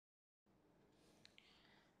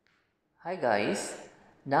Hi guys,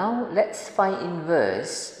 now let's find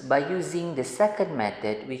inverse by using the second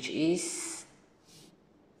method, which is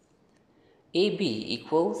AB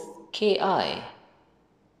equals KI.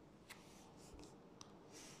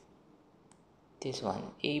 This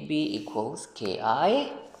one, AB equals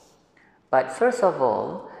KI. But first of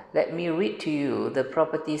all, let me read to you the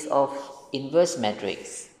properties of inverse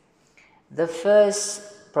matrix. The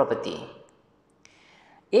first property,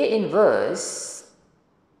 A inverse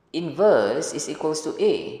is equals to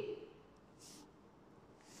A.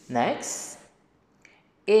 Next,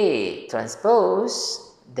 A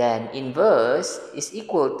transpose, then inverse is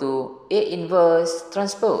equal to A inverse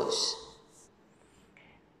transpose.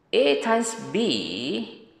 A times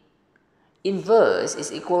B inverse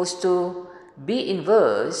is equals to B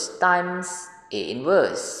inverse times A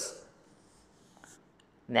inverse.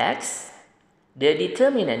 Next, the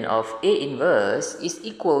determinant of A inverse is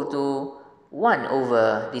equal to 1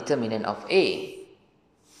 over determinant of A.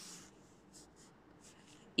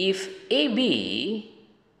 If AB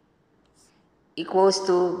equals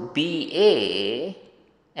to BA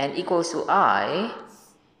and equals to I,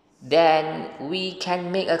 then we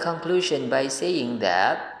can make a conclusion by saying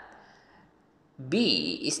that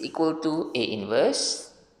B is equal to A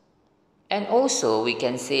inverse, and also we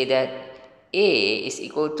can say that A is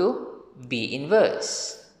equal to B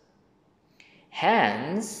inverse.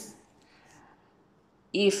 Hence,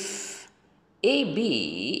 if AB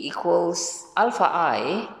equals alpha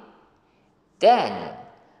I, then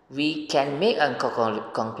we can make a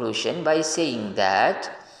conclusion by saying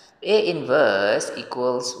that A inverse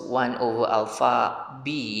equals 1 over alpha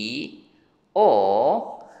B,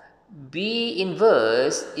 or B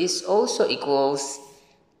inverse is also equals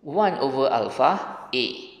 1 over alpha A.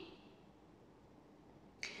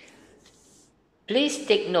 Please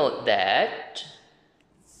take note that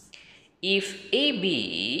if AB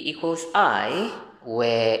equals I,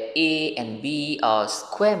 where A and B are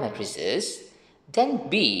square matrices, then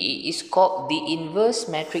B is called the inverse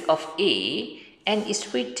matrix of A and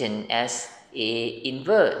is written as A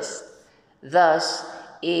inverse. Thus,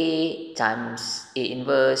 A times A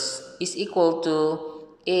inverse is equal to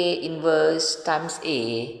A inverse times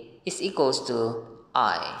A is equals to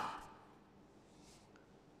I.